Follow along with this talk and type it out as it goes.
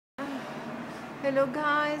Hello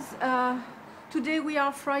guys, today we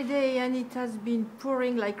are Friday and it has been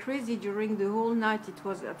pouring like crazy during the whole night. It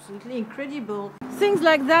was absolutely incredible. Things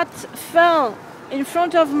like that fell in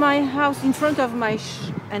front of my house, in front of my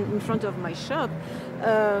in front of my shop.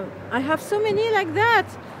 I have so many like that.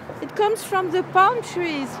 It comes from the palm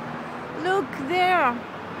trees. Look there.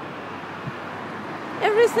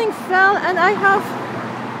 Everything fell and I have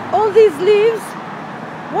all these leaves.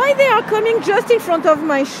 Why they are coming just in front of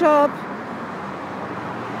my shop?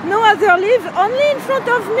 No other leaves, only in front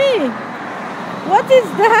of me. What is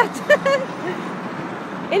that?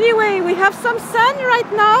 Anyway, we have some sun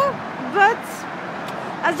right now, but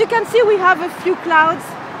as you can see, we have a few clouds.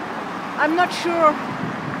 I'm not sure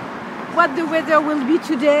what the weather will be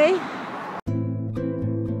today.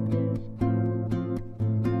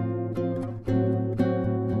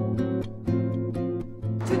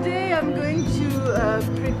 Today I'm going to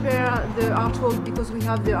prepare the artwork because we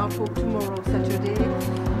have the artwork tomorrow, Saturday.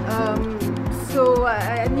 So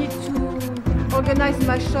I need to organize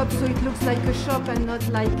my shop so it looks like a shop and not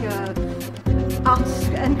like an art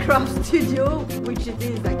and craft studio, which it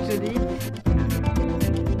is actually.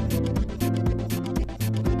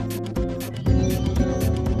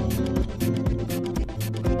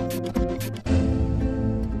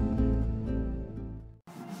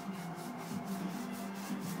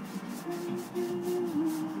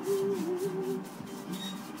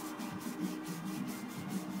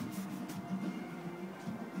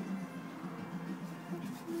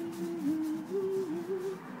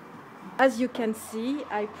 As you can see,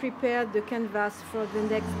 I prepared the canvas for the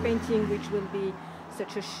next painting, which will be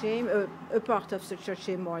Such a Shame, a part of Such a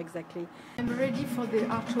Shame more exactly. I'm ready for the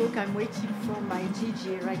artwork. I'm waiting for my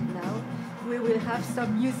DJ right now. We will have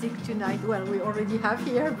some music tonight. Well, we already have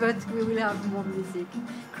here, but we will have more music.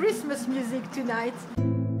 Christmas music tonight.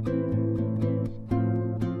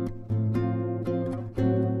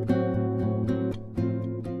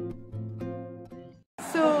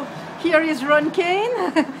 So here is Ron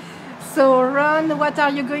Kane. So, Ron, what are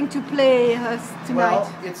you going to play tonight?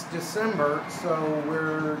 Well, it's December, so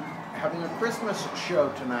we're having a Christmas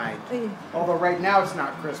show tonight. Although right now it's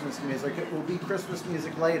not Christmas music, it will be Christmas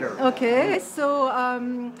music later. Okay, so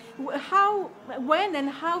when and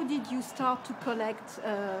how did you start to collect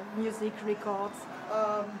music records?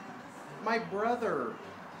 My brother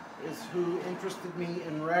is who interested me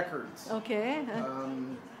in records. Okay.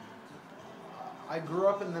 I grew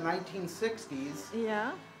up in the 1960s.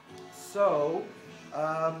 Yeah. So,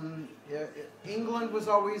 England was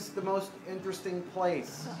always the most interesting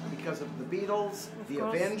place because of the Beatles, the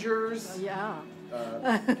Avengers,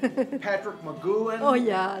 Patrick McGowan. Oh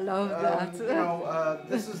yeah, I love that. You know,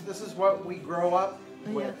 this is what we grow up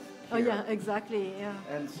with. Yeah. Oh yeah, exactly. Yeah.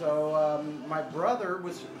 And so my brother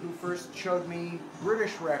was who first showed me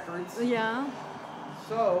British records. Yeah.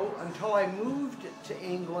 So until I moved to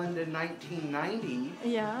England in 1990.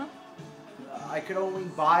 Yeah. I could only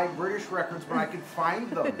buy British records when I could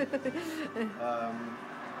find them.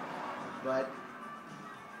 But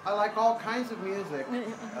I like all kinds of music.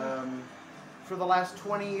 For the last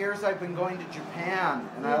 20 years I've been going to Japan,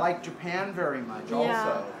 and I like Japan very much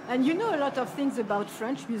also. And you know a lot of things about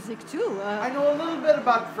French music too. I know a little bit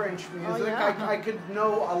about French music. Oh, yeah. I could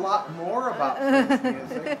know a lot more about French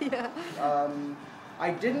music. Yeah. I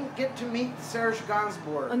didn't get to meet Serge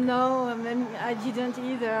Gainsbourg. No, I didn't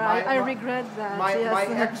either. I regret that. My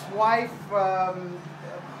ex-wife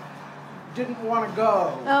didn't want to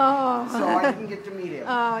go, so I didn't get to meet him.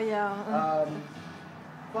 Oh, yeah.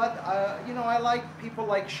 But, you know, I like people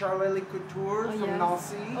like Charlie Couture from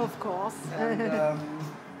Nancy. Of course. And,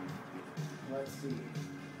 let's see.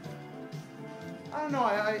 I don't know,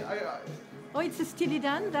 Oh, it's a Steely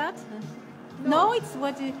Dan, that? No, it's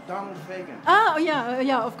what? Donald Fagen. Oh,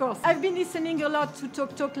 yeah, of course. I've been listening a lot to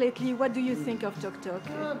Tok Tok lately. What do you think of Tok Tok?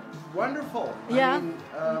 Wonderful. Yeah.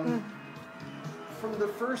 I mean, from the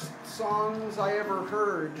first songs I ever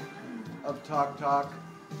heard of Tok Tok,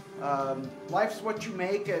 Life's What You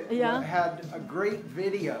Make It had a great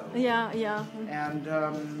video. Yeah, yeah. And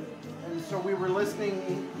so we were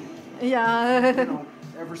listening. Yeah. You know,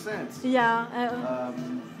 ever since. Yeah.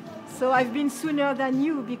 So I've been sooner than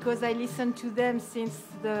you because I listened to them since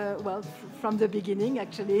from the beginning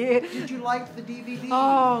actually. Did you like the DVD?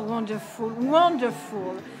 Oh, wonderful,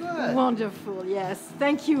 wonderful. Good. Wonderful, yes.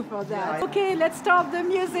 Thank you for that. Yeah, okay, let's start the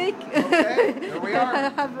music. Okay, here we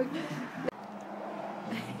are.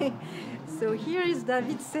 So here is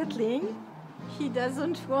David settling. He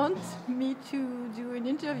doesn't want me to do an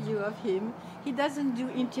interview of him. He doesn't do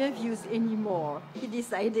interviews anymore. He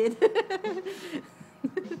decided.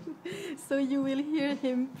 So you will hear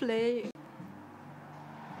him play.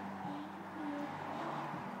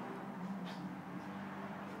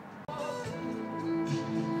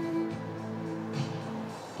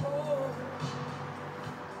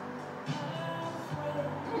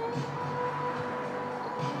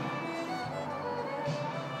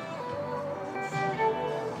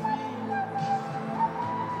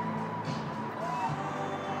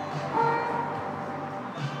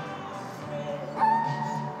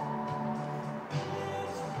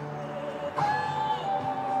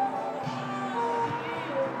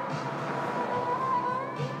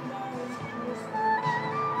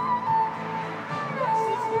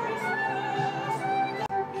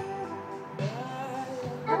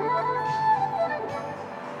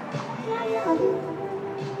 Yes.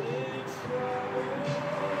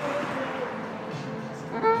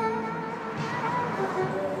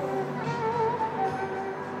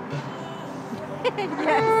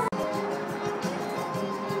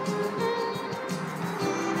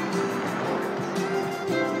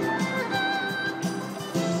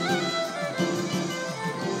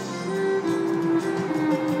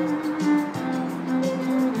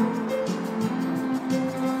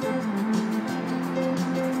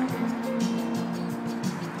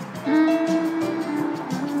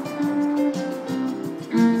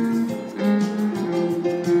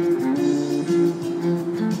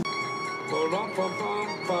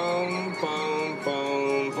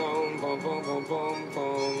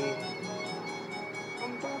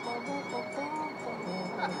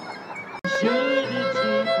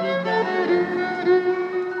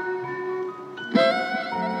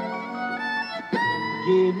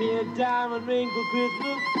 Give me a diamond ring for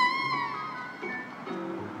Christmas.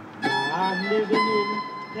 I'm living in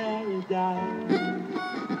paradise.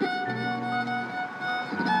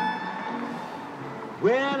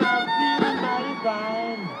 Well, I'm feeling mighty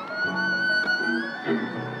fine.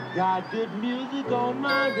 Got good music on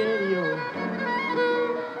my radio.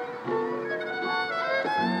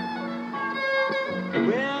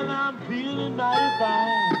 Well, I'm feeling mighty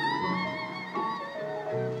fine.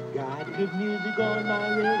 Got good music on my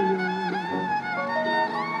radio.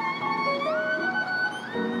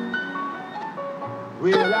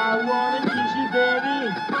 Well, I wanna kiss you, baby,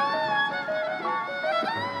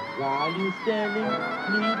 while you standing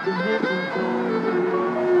beneath the mistletoe.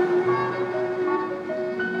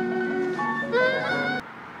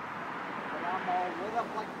 I'm all lit up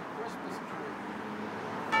like a Christmas tree.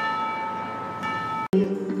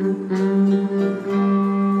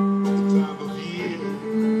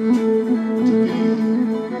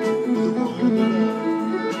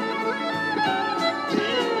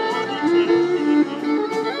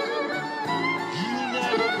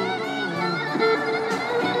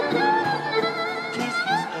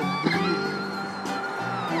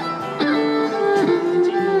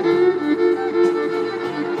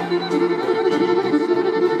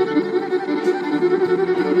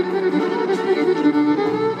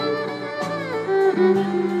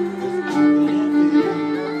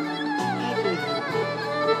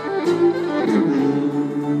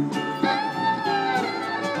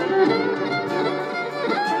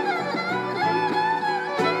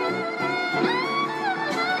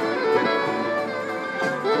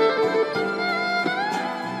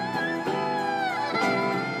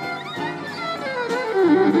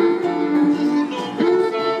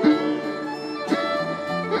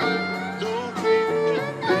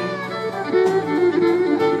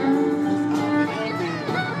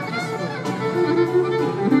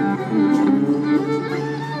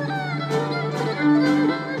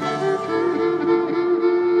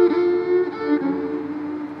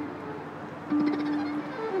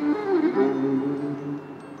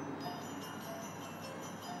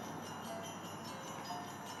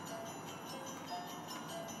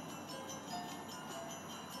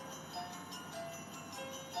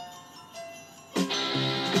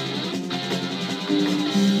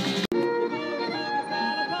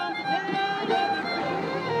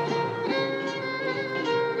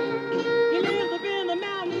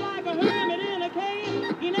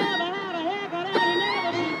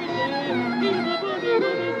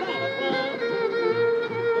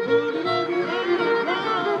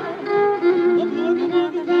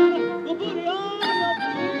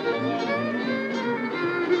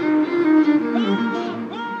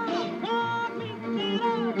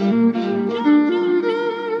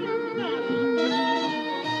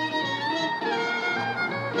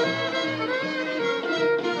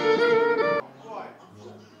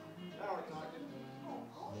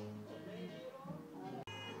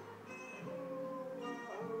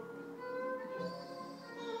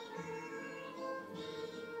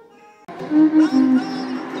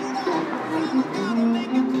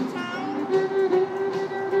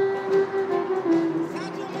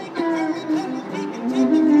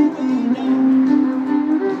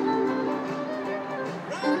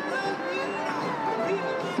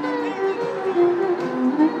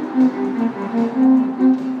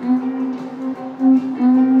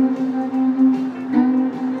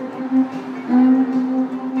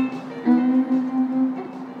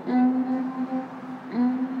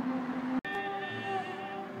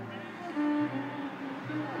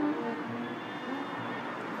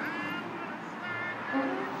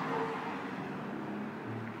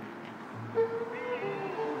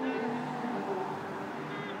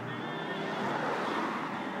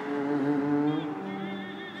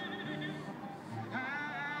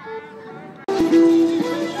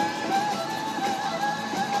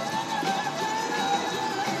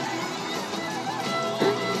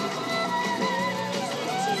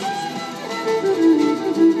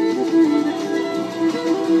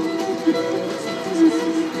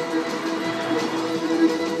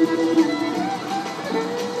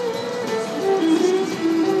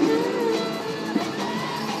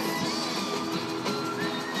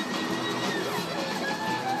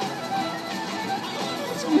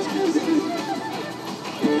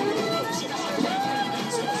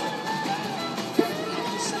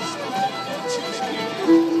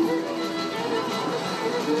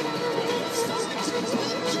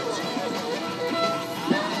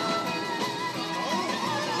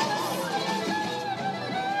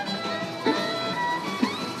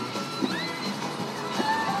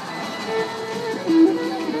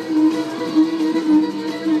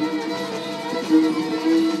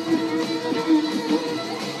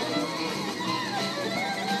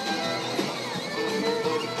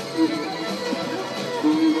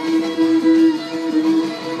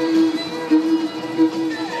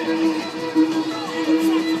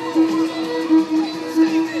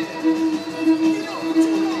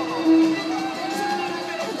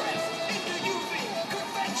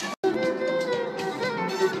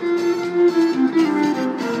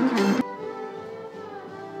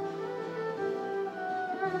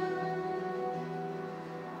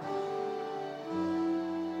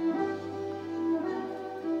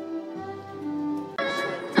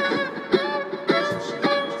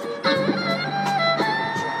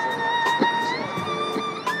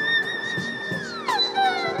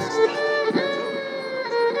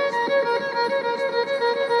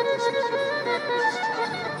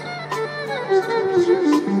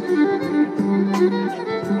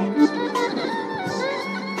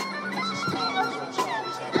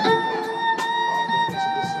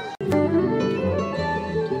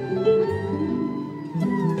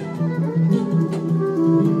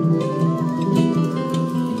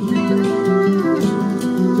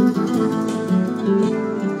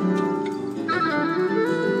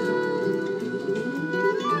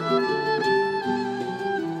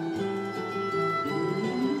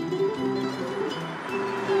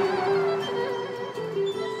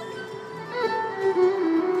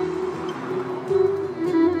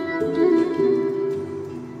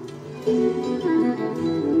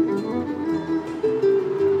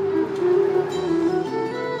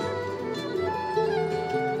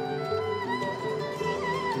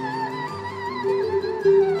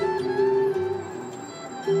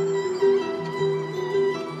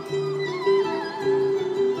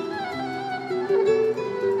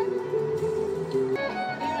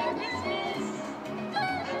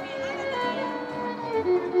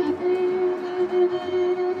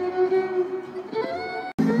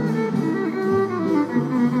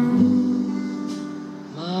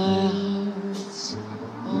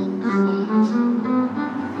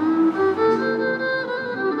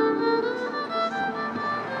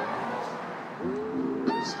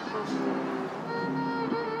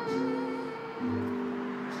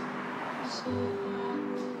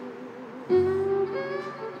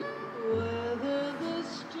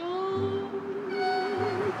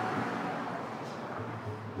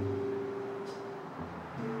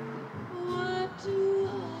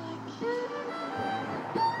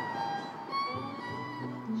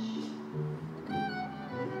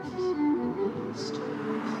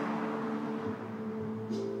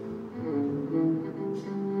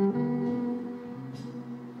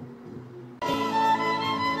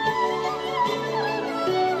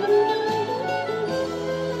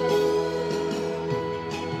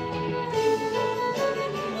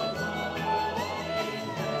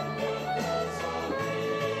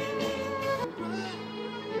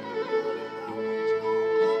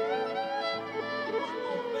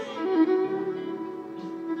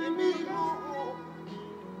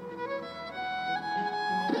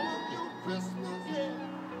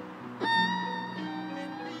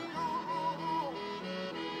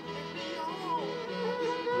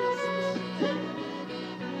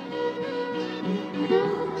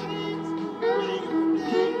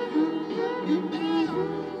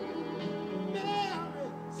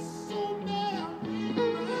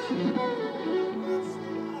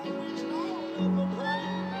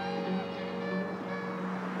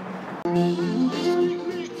 Bye.